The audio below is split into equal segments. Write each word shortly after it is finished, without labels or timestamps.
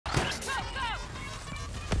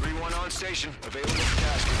3-1 on station, available for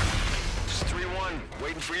tasking. Just 3-1,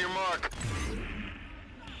 waiting for your mark.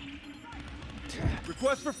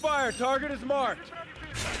 Request for fire. Target is marked.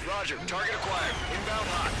 Roger, target acquired. Inbound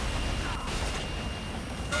hot.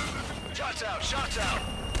 Shots out, shots out.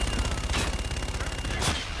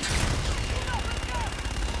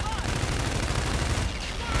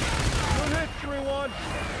 Good hit, 3-1.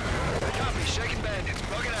 Copy, shaking bandits,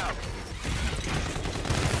 bugging out.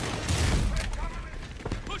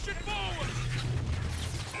 Push it forward!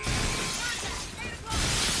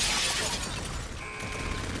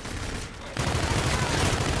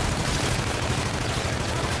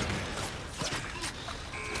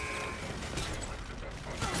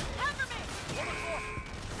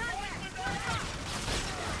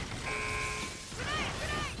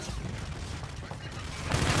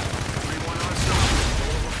 3-1 on station,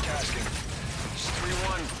 available for tasking. Just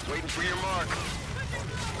 3-1, waiting for your mark.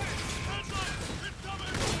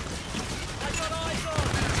 I got eyes on!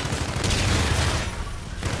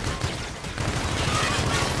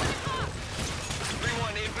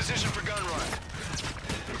 3-1 in position for gun run.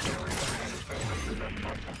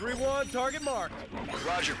 3-1, target marked.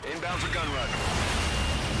 Roger, inbound for gun run.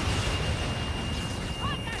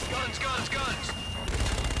 Guns, guns, guns!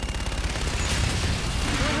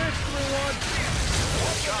 Good hit, 3-1.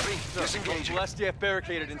 Copy, disengaging. Last DF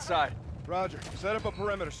barricaded inside. Roger. Set up a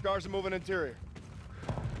perimeter. Scars are moving interior.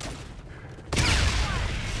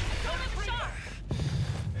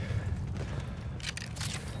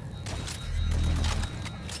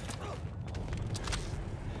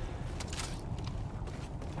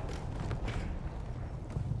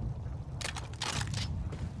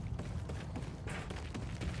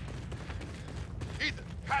 Ethan,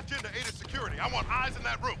 patch into Ada Security. I want eyes in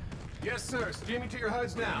that room. Yes, sir. Streaming to your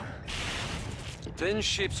HUDs now. 10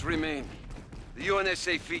 ships remain. The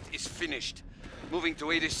UNSA fleet is finished. Moving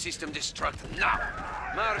to Aegis System Destruct now.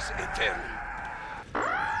 Mars Eternum.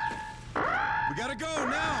 We gotta go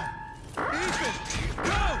now! Ethan,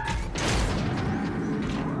 go!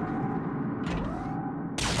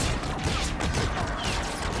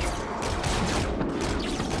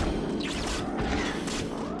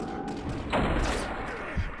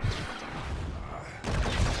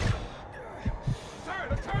 Sir,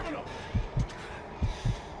 the terminal!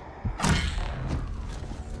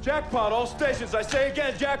 Jackpot, all stations. I say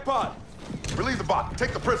again, jackpot. Relieve the bot.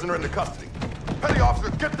 Take the prisoner into custody. Petty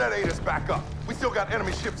officers, get that Aegis back up. We still got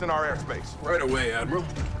enemy ships in our airspace. Right away, Admiral.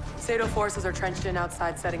 Sato forces are trenched in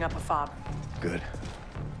outside, setting up a fob. Good.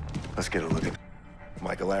 Let's get a look at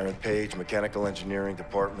Michael Aaron Page, Mechanical Engineering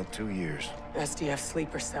Department, 2 years. SDF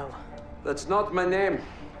sleeper cell. That's not my name.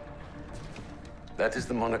 That is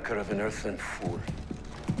the moniker of an earthling fool.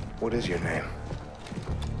 What is your name?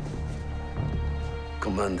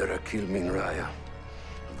 Commander Akil Minraya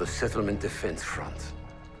of the Settlement Defense Front.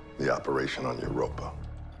 The operation on Europa.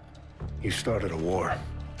 You started a war.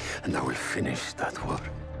 And I will finish that war.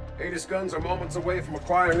 Aegis guns are moments away from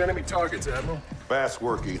acquiring enemy targets, Admiral. Fast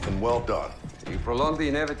work, Ethan. Well done. You prolong the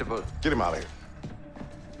inevitable. Get him out of here.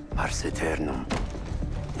 Mars Eternum.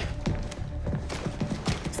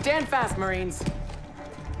 Stand fast, Marines.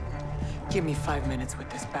 Give me 5 minutes with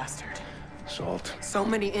this bastard. Salt. So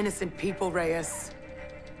many innocent people, Reyes.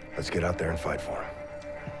 Let's get out there and fight for him.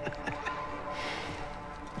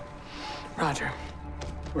 Roger.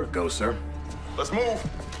 Where it goes, sir. Let's move.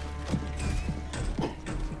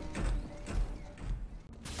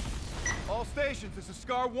 All stations, this is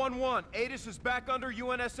Scar 1-1. Aegis is back under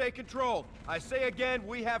UNSA control. I say again,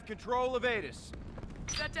 we have control of Aegis.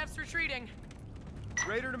 ZDEF's retreating.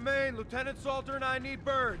 Raider to main, Lieutenant Salter and I need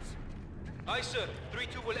birds. Aye, sir.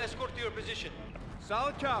 3-2 will escort to your position.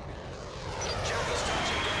 Solid copy. Jackals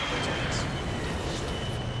touching down, lieutenants.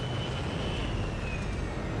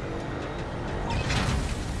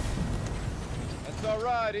 That's all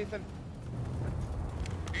right, Ethan.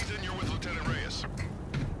 Ethan, you're with Lieutenant Reyes.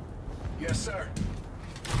 Yes, sir.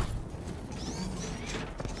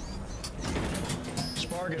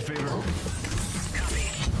 Sparget fever.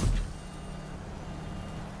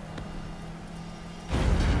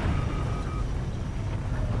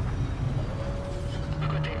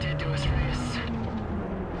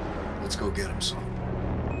 Let's go get him, son.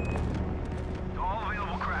 To all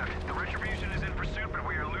available craft, the Retribution is in pursuit, but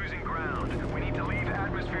we are losing ground. We need to leave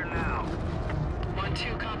atmosphere now.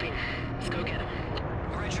 1-2, copy. Let's go get him.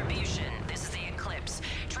 Retribution, this is the Eclipse.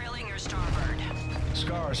 Trailing your starboard.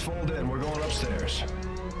 Scars, fold in. We're going upstairs.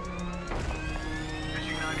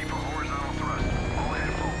 Pitching 90 for horizontal thrust. All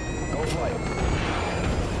ahead full. Go flight.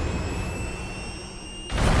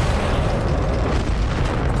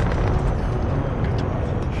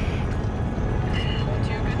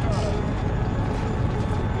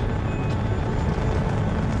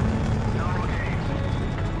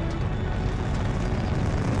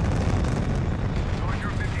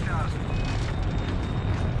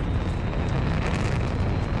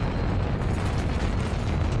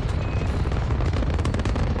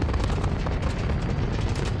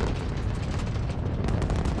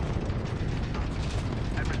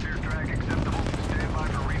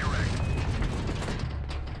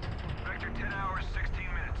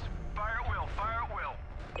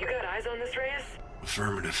 eyes on this, Reyes?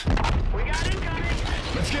 Affirmative. We got incoming!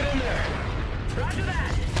 Let's get in there! Roger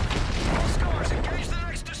that! All scars, engage the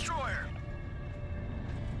next destroyer!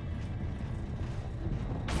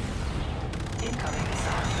 Incoming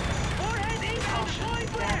missile. Warhead inbound deploying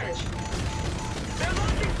flare! Damage. They're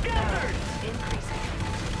launching scalpers! Increasing.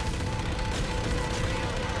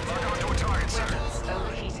 Lock onto a target, sir. Weapons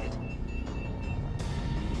overheated.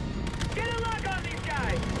 Get a lock on these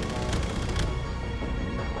guys!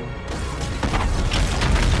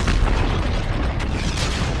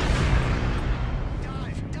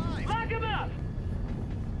 Lock him up!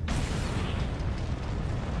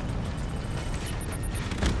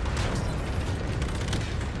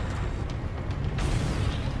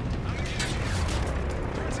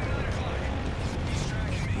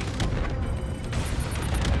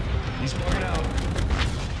 He's bugging out.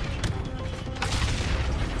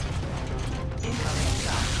 Incoming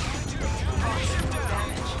missile.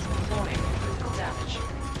 Damage. Warning. Critical damage.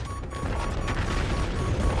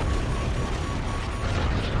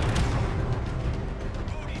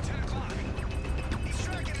 Booty, 10 o'clock. He's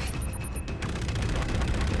tracking me.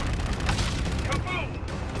 Kaboom!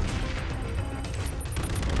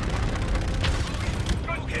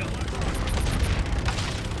 Good kill.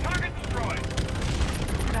 Target destroyed.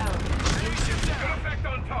 Valid. Good effect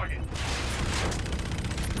on target.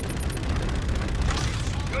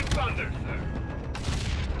 Good thunder, sir.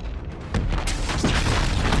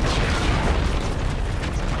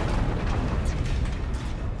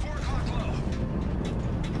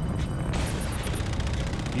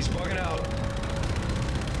 He's bugging out.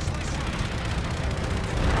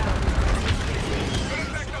 Good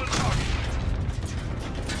effect on target.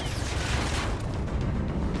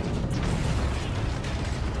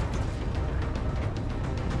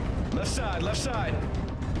 Left side, left side.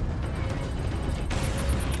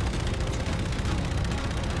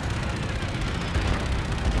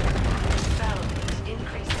 Valid.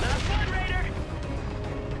 Increasing. Last one, Raider!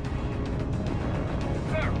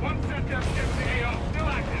 Sir, one set depth ship to AO, still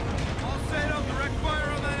active. All set up, direct fire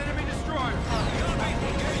on that enemy destroyer.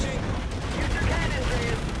 Engaging. Use your cannons,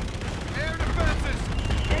 Reyes! Air defenses.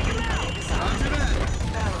 Take him out! Roger that.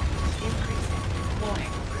 Valid. Increasing.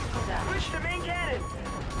 Warning. Critical damage. Switch to main cannons!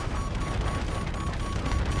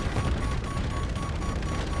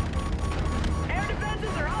 Air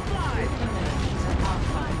defenses are offline! 50 millimeters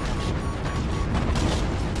offline.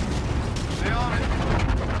 Stay on it.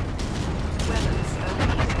 Weapons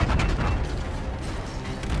overheated.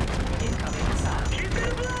 Incoming missile. Keep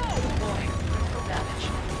it blow! Warning. Critical damage.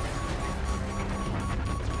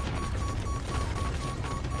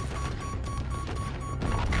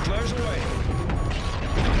 Flares away.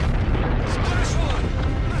 Splash one!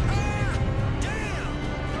 Damn!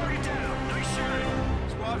 Target down. Nice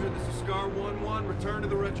shot. Squadron, this is Scar 1-1. Return to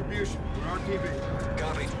the Retribution. We're RTV.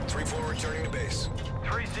 Copy. 3-4 returning to base.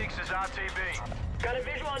 3-6 is RTV. Got a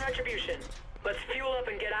visual on Retribution. Let's fuel up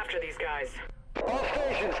and get after these guys. All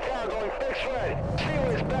stations, car going fixed red.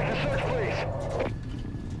 Seaways, back to search, please.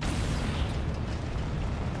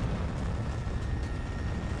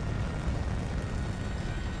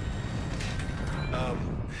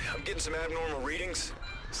 I'm getting some abnormal readings.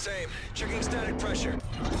 Same. Checking static pressure.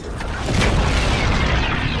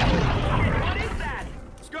 What is that?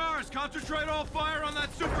 Scars, concentrate all fire on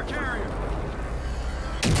that super carrier.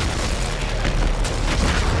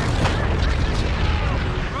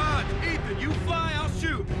 Rod, Ethan, you fly, I'll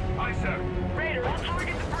shoot. Aye, sir. Raider, I'll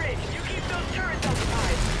target the bridge. You keep those turrets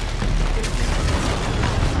occupied.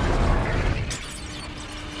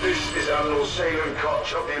 This is Admiral Salem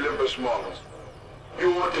Koch of the Olympus Models.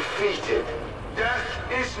 You are defeated. Death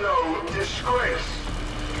is no disgrace.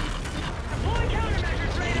 Deploy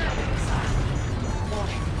countermeasures, Raider!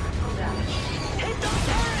 Warning. Critical damage. Hit those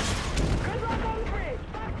turrets! Good luck on the bridge.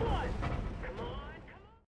 Back one. Come on.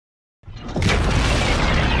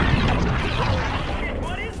 Shit,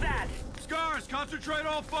 what is that? Scars, concentrate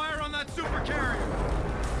all fire on that super carrier.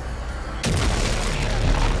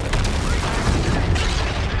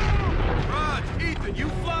 Rod, Ethan, you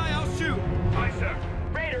fly, I'll shoot. Aye, sir.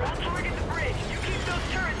 Raider, I'll target the bridge. You keep those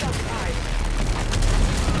turrets occupied.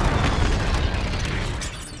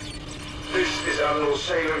 This is Admiral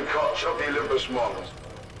Salem Koch of the Olympus Models.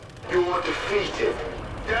 You are defeated.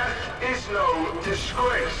 Death is no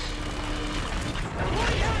disgrace.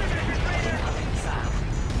 Deploy countermeasures, Raider! Incoming missile.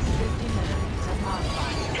 50 millimeters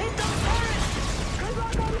offline. Hit those turrets! Good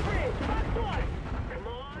luck on the bridge. Back one. Come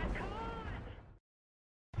on, come on.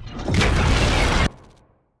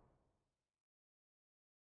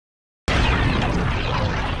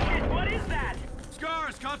 Shit, what is that?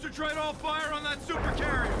 Scars, concentrate all fire on that super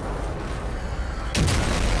carrier.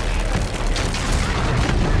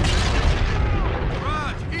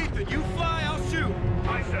 Ethan, you fly, I'll shoot.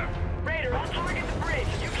 Aye, sir. Raider, I'll target the bridge.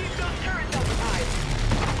 You keep those turrets occupied.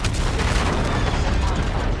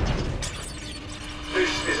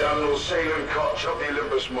 This is Admiral Salem Koch of the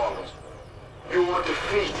Olympus Mons. You are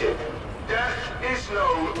defeated. Death is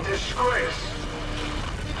no disgrace.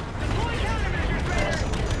 Deploy countermeasures, Raider!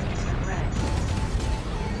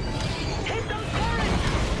 Hit those turrets!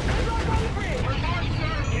 Good luck on the bridge!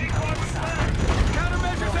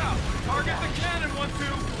 Countermeasures out. Target the cannon, 1-2.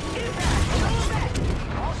 Get back! Roll back!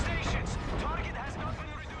 All stations. Target has not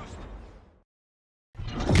been reduced.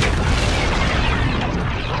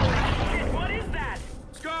 Shit, what is that?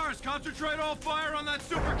 Scars, concentrate all fire on that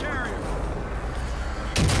super carrier.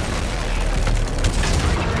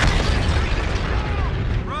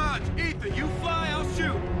 Raj, Ethan, you fly, I'll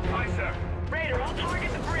shoot. Aye, sir. Raider, I'll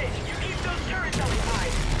target the bridge. You keep those turrets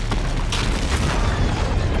occupied.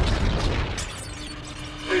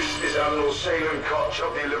 This is Admiral Salem Koch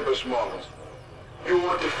of the Olympus Mons. You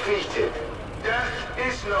are defeated. Death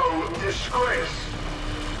is no disgrace.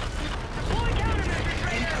 Deploy countermeasures,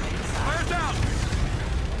 Raider! Fire's out.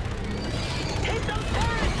 Hit those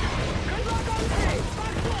turrets! Good luck on the bridge!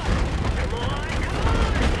 Fox 1! Come on, come on!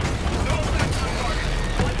 No effect on target.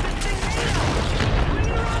 What's this thing made of? Bring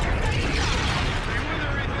it around your face! Stay with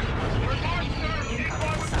her, Ethan. We're marked, sir. Keep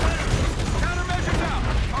fire with plan. Countermeasures out.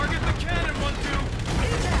 Target the cannon, 1-2.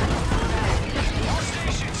 All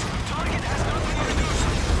stations. Target has not been reduced.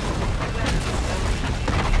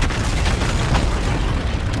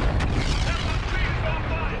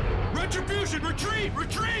 Retribution, retreat,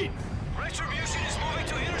 retreat! Retribution is moving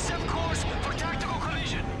to intercept course for tactical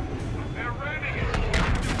collision. They're ramming it.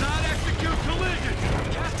 Do not execute collision.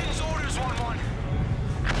 Captain's orders, 1-1.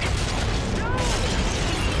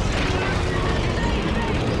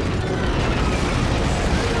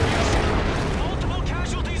 Multiple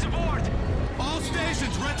casualties aboard. All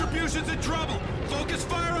stations, Retribution's in trouble. Focus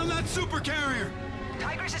fire on that super carrier.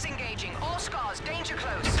 Tigris is engaging. All scars, danger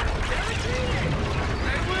close. Stay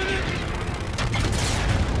with it.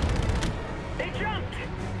 They jumped!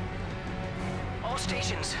 All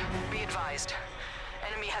stations, be advised.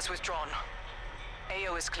 Enemy has withdrawn.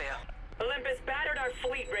 AO is clear. Olympus battered our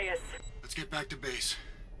fleet, Reyes. Let's get back to base.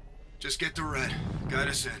 Just get to Red. Guide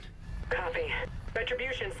us in. Copy.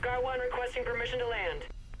 Retribution, Scar 1 requesting permission to land.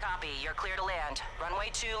 Copy, you're clear to land.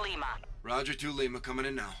 Runway 2, Lima. Roger 2 Lima coming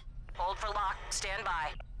in now. Hold for lock, stand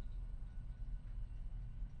by.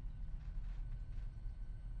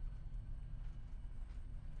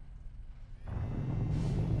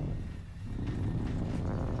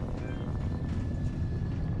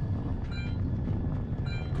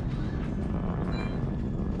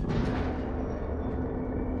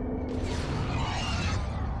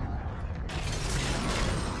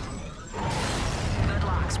 Good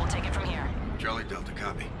locks, we'll take it from here. Charlie Delta,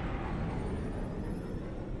 copy.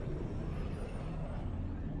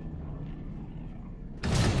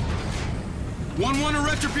 One to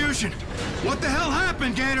Retribution. What the hell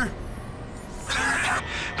happened, Gator?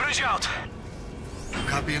 Bridge out.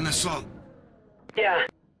 Copy an assault. Yeah.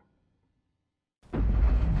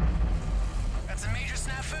 Got some major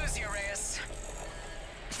snafus here, Reyes.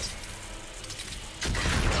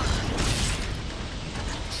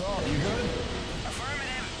 Saul, you good?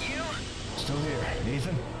 Affirmative, you? Still here.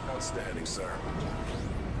 Ethan? Outstanding, sir.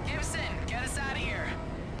 Gibson, get us out of here.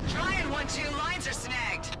 Trying 1-2, lines are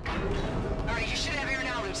snagged. All right, you should have air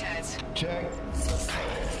now, Lieutenant. Check.